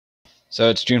So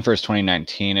it's June 1st,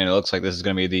 2019, and it looks like this is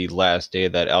going to be the last day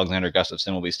that Alexander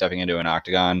Gustafsson will be stepping into an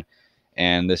octagon,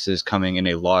 and this is coming in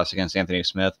a loss against Anthony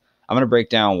Smith. I'm going to break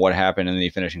down what happened in the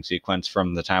finishing sequence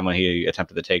from the time when he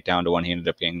attempted the takedown to when he ended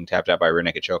up getting tapped out by a rear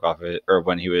naked choke off it, or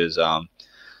when he was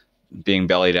being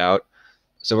bellied out.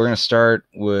 So we're going to start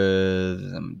with,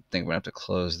 I think I'm going to have to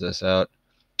close this out.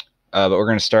 But we're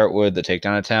going to start with the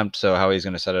takedown attempt, so how he's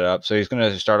going to set it up. So he's going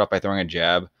to start off by throwing a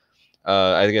jab.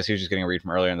 I guess he was just getting a read from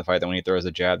earlier in the fight that when he throws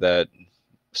the jab that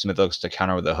Smith looks to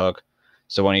counter with the hook.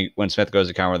 So when Smith goes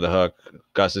to counter with the hook,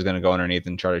 Gus is going to go underneath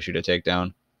and try to shoot a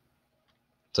takedown.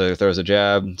 So he throws a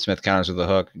jab, Smith counters with the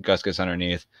hook, Gus gets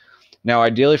underneath. Now,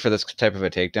 ideally for this type of a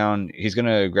takedown, he's going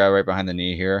to grab right behind the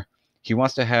knee here. He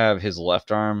wants to have his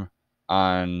left arm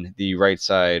on the right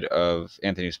side of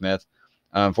Anthony Smith.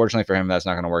 Unfortunately for him, that's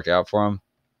not going to work out for him.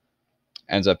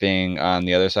 Ends up being on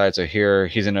the other side. So here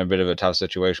he's in a bit of a tough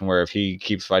situation where if he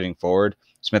keeps fighting forward,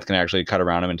 Smith can actually cut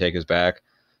around him and take his back.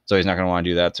 So he's not going to want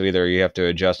to do that. So either you have to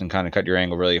adjust and kind of cut your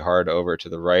angle really hard over to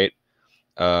the right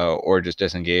or just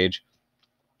disengage.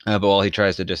 But while he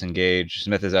tries to disengage,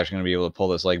 Smith is actually going to be able to pull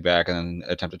this leg back and then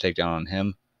attempt to take down on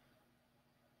him.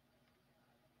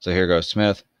 So here goes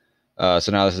Smith.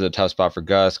 So now this is a tough spot for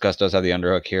Gus. Gus does have the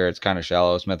underhook here. It's kind of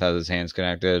shallow. Smith has his hands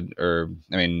connected,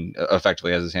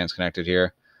 effectively has his hands connected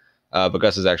here. But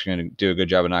Gus is actually going to do a good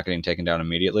job of not getting taken down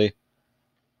immediately.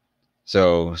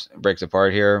 So breaks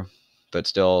apart here, but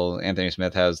still Anthony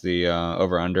Smith has the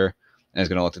over-under and is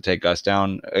going to look to take Gus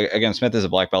down. Again, Smith is a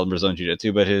black belt in Brazilian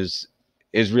Jiu-Jitsu, but his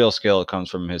real skill comes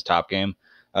from his top game.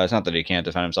 It's not that he can't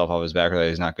defend himself off his back or that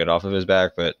he's not good off of his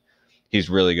back, but he's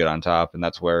really good on top, and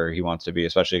that's where he wants to be,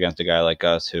 especially against a guy like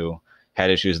Gus who had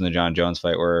issues in the John Jones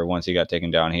fight where once he got taken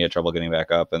down, he had trouble getting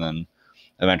back up and then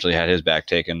eventually had his back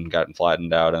taken, gotten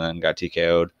flattened out, and then got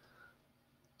TKO'd.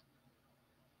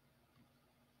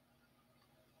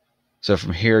 So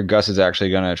from here, Gus is actually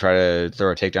going to try to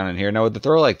throw a takedown in here. Now, with the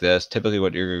throw like this, typically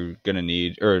what you're going to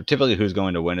need, or typically who's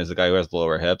going to win is the guy who has the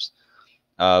lower hips.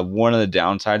 One of the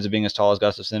downsides of being as tall as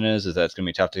Gustafsson is that it's going to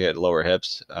be tough to get lower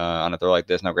hips on a throw like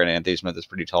this. Now, granted, Anthony Smith is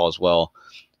pretty tall as well,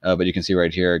 but you can see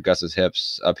right here, Gus's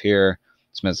hips up here,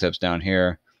 Smith's hips down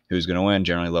here. Who's going to win?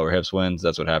 Generally, lower hips wins.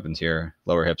 That's what happens here.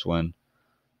 Lower hips win.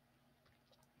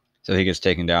 So he gets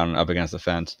taken down up against the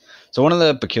fence. So one of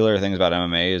the peculiar things about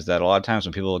MMA is that a lot of times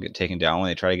when people get taken down, when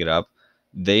they try to get up,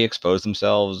 they expose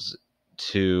themselves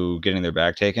to getting their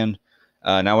back taken.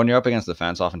 Now, when you're up against the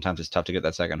fence, oftentimes it's tough to get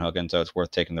that second hook in, so it's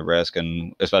worth taking the risk,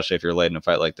 and especially if you're late in a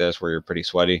fight like this where you're pretty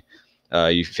sweaty,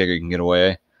 you figure you can get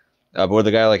away. But with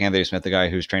a guy like Anthony Smith, the guy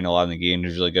who's trained a lot in the gi and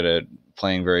who's really good at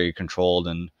playing very controlled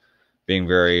and being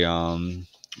very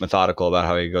methodical about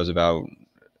how he goes about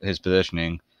his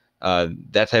positioning,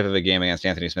 that type of a game against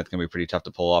Anthony Smith can be pretty tough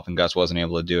to pull off, and Gus wasn't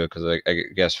able to do it because I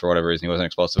guess for whatever reason he wasn't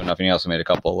explosive enough, and he also made a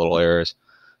couple of little errors.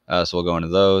 So we'll go into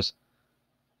those.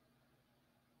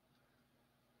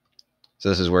 So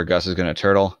this is where Gus is going to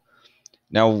turtle.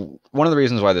 Now, one of the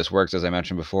reasons why this works, as I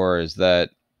mentioned before, is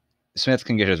that Smith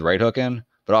can get his right hook in,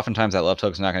 but oftentimes that left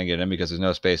hook is not going to get in because there's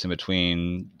no space in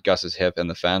between Gus's hip and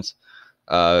the fence.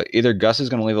 Either Gus is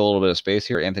going to leave a little bit of space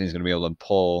here, or Anthony's going to be able to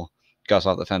pull Gus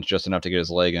off the fence just enough to get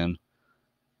his leg in.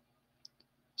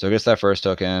 So he gets that first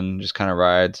hook in, just kind of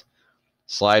rides,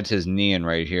 slides his knee in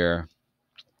right here.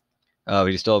 But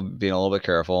he's still being a little bit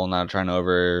careful, not trying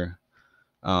to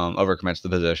overcommit the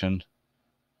position.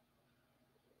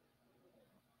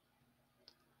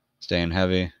 Staying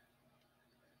heavy.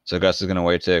 So Gus is going to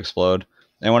wait to explode.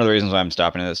 And one of the reasons why I'm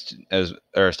stopping this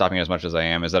stopping as much as I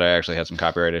am is that I actually had some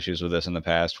copyright issues with this in the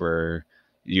past where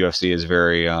UFC is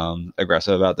very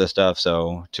aggressive about this stuff.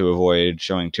 So to avoid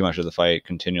showing too much of the fight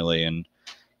continually and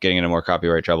getting into more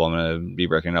copyright trouble, I'm going to be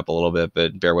breaking it up a little bit,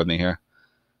 but bear with me here.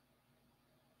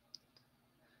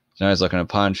 So now he's looking to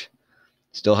punch.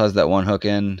 Still has that one hook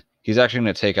in. He's actually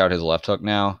going to take out his left hook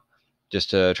now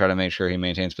just to try to make sure he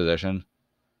maintains position.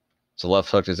 So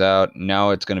left hook is out. Now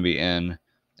it's going to be in,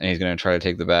 and he's going to try to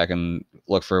take the back and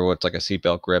look for what's like a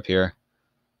seatbelt grip here.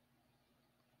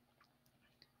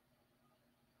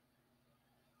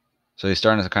 So he's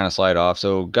starting to kind of slide off.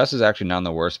 So Gus is actually not in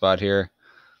the worst spot here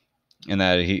in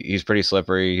that he's pretty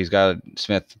slippery. He's got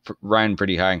Smith riding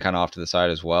pretty high and kind of off to the side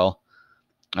as well.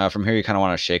 From here, you kind of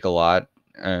want to shake a lot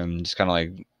and just kind of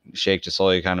like shake to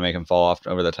slowly kind of make him fall off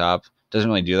over the top. Doesn't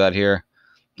really do that here.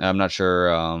 I'm not sure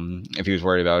if he was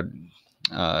worried about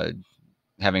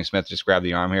having Smith just grab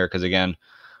the arm here, because again,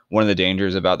 one of the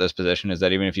dangers about this position is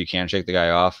that even if you can shake the guy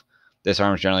off, this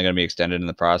arm is generally going to be extended in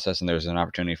the process, and there's an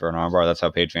opportunity for an armbar. That's how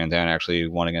Paige Van Zandt actually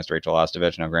won against Rachel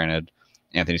Ostovich. Now, granted,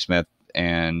 Anthony Smith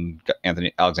and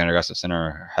Alexander Gustafsson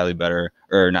are highly better,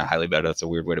 or not highly better. That's a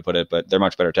weird way to put it, but they're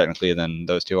much better technically than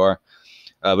those two are.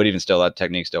 But even still, that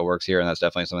technique still works here, and that's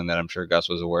definitely something that I'm sure Gus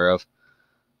was aware of.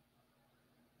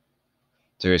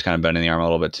 So he's kind of bending the arm a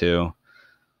little bit too.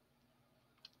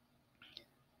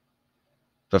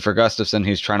 But for Gustafsson,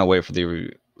 he's trying to wait for the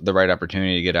right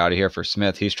opportunity to get out of here. For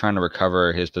Smith, he's trying to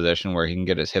recover his position where he can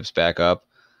get his hips back up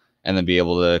and then be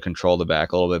able to control the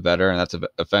back a little bit better. And that's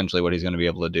eventually what he's going to be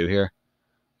able to do here.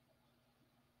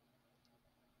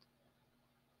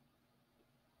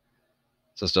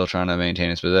 So still trying to maintain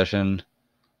his position.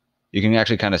 You can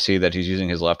actually kind of see that he's using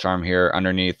his left arm here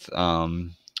underneath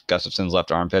Gustafsson's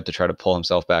left armpit to try to pull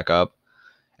himself back up.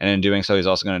 And in doing so, he's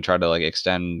also going to try to like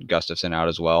extend Gustafsson out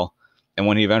as well. And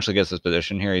when he eventually gets this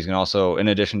position here, he's going to also, in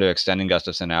addition to extending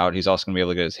Gustafsson out, he's also going to be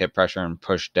able to get his hip pressure and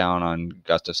push down on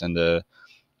Gustafsson to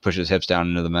push his hips down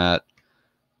into the mat.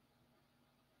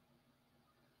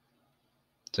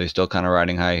 So he's still kind of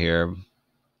riding high here.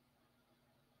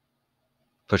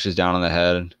 Pushes down on the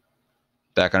head,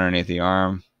 back underneath the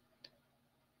arm.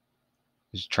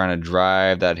 He's trying to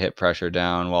drive that hip pressure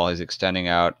down while he's extending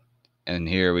out. And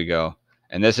here we go.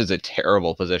 And this is a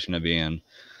terrible position to be in.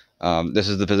 This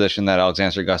is the position that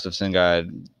Alexander Gustafsson got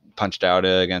punched out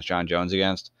against John Jones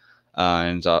against.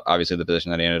 And it's obviously the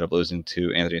position that he ended up losing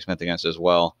to Anthony Smith against as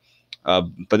well.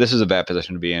 But this is a bad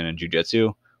position to be in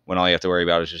jiu-jitsu when all you have to worry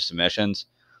about is just submissions.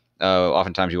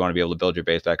 Oftentimes you want to be able to build your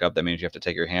base back up. That means you have to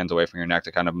take your hands away from your neck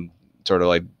to kind of sort of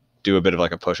like do a bit of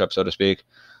like a push-up, so to speak.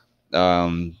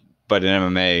 But in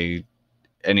MMA,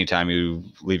 anytime you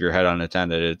leave your head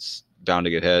unattended, it's bound to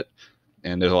get hit.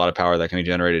 And there's a lot of power that can be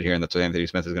generated here, and that's what Anthony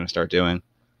Smith is going to start doing.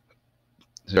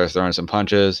 He starts throwing some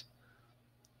punches,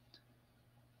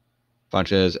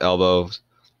 elbows.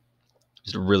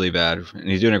 Just really bad. And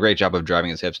he's doing a great job of driving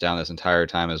his hips down this entire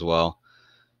time as well.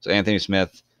 So Anthony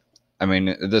Smith, I mean,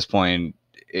 at this point,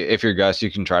 if you're Gus, you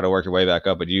can try to work your way back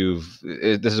up, but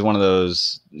this is one of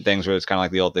those things where it's kind of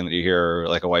like the old thing that you hear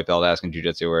like a white belt asking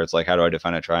jiu-jitsu, where it's like, how do I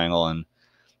define a triangle? And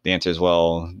the answer is,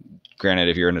 well, granted,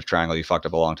 if you're in a triangle, you fucked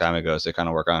up a long time ago, so kind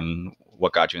of work on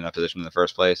what got you in that position in the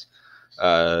first place.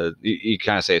 You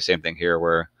kind of say the same thing here,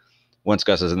 where once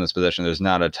Gus is in this position, there's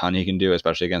not a ton he can do,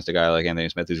 especially against a guy like Anthony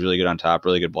Smith, who's really good on top,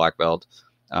 really good black belt,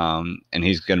 and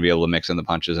he's going to be able to mix in the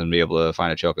punches and be able to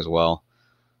find a choke as well.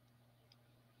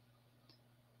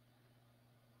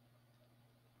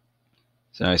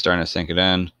 So now he's starting to sink it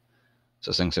in.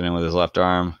 So sinks it in with his left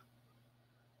arm.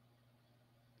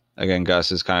 Again,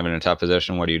 Gus is kind of in a tough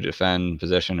position. What do you defend,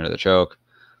 position or the choke?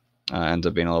 Ends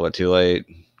up being a little bit too late.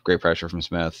 Great pressure from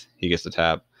Smith. He gets the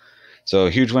tap. So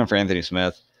a huge win for Anthony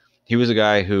Smith. He was a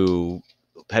guy who,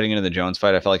 heading into the Jones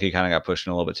fight, I felt like he kind of got pushed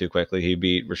in a little bit too quickly. He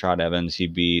beat Rashad Evans. He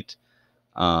beat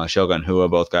Shogun Hua.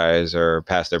 Both guys are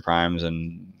past their primes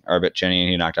and are a bit chinny, and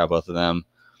he knocked out both of them.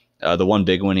 The one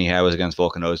big win he had was against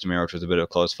Volkan Ozdemir, which was a bit of a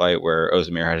close fight where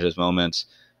Ozdemir had his moments.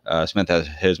 Smith has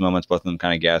his moments, both of them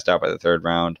kind of gassed out by the third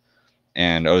round.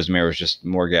 And Ozdemir was just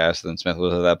more gassed than Smith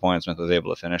was at that point. Smith was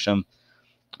able to finish him.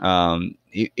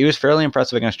 He was fairly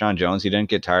impressive against John Jones. He didn't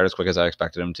get tired as quick as I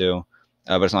expected him to.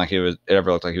 But it's not like it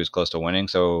ever looked like he was close to winning.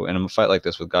 So in a fight like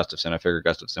this with Gustafsson, I figured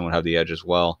Gustafsson would have the edge as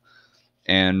well.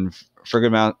 And for a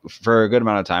good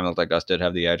amount of time, it looked like Gus did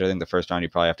have the edge. I think the first round you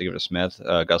probably have to give it to Smith.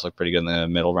 Gus looked pretty good in the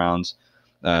middle rounds,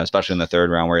 especially in the third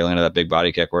round where he landed that big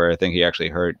body kick where I think he actually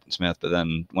hurt Smith, but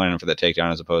then went in for the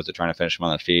takedown as opposed to trying to finish him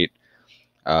on the feet.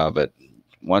 But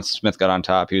once Smith got on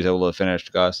top, he was able to finish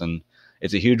Gus, and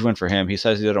it's a huge win for him. He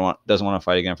says he doesn't want to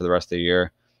fight again for the rest of the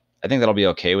year. I think that'll be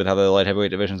okay with how the light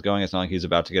heavyweight division is going. It's not like he's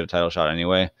about to get a title shot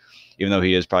anyway, even though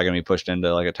he is probably going to be pushed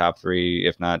into like a top 3,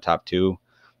 if not top 2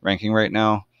 ranking right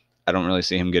now. I don't really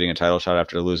see him getting a title shot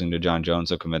after losing to John Jones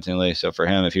so convincingly. So for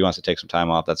him, if he wants to take some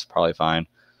time off, that's probably fine.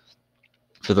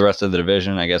 For the rest of the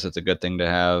division, I guess it's a good thing to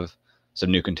have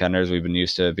some new contenders. We've been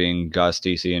used to being Gus,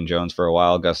 DC, and Jones for a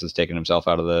while. Gus has taken himself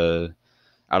out of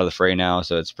the fray now,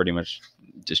 so it's pretty much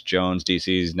just Jones.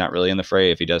 DC's not really in the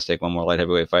fray. If he does take one more light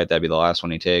heavyweight fight, that'd be the last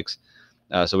one he takes.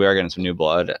 So we are getting some new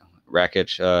blood.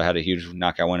 Rakic had a huge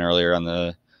knockout win earlier on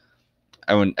the,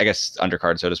 I guess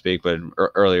undercard, so to speak, but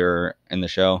earlier in the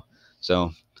show.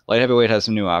 So light heavyweight has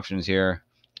some new options here.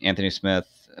 Anthony Smith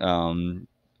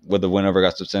with the win over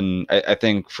Gustafsson. I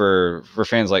think for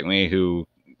fans like me who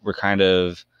were kind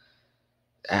of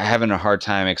having a hard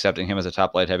time accepting him as a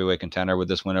top light heavyweight contender, with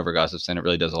this win over Gustafsson, it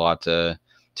really does a lot to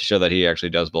show that he actually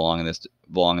does belong in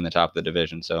the top of the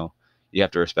division. So you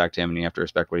have to respect him and you have to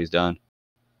respect what he's done.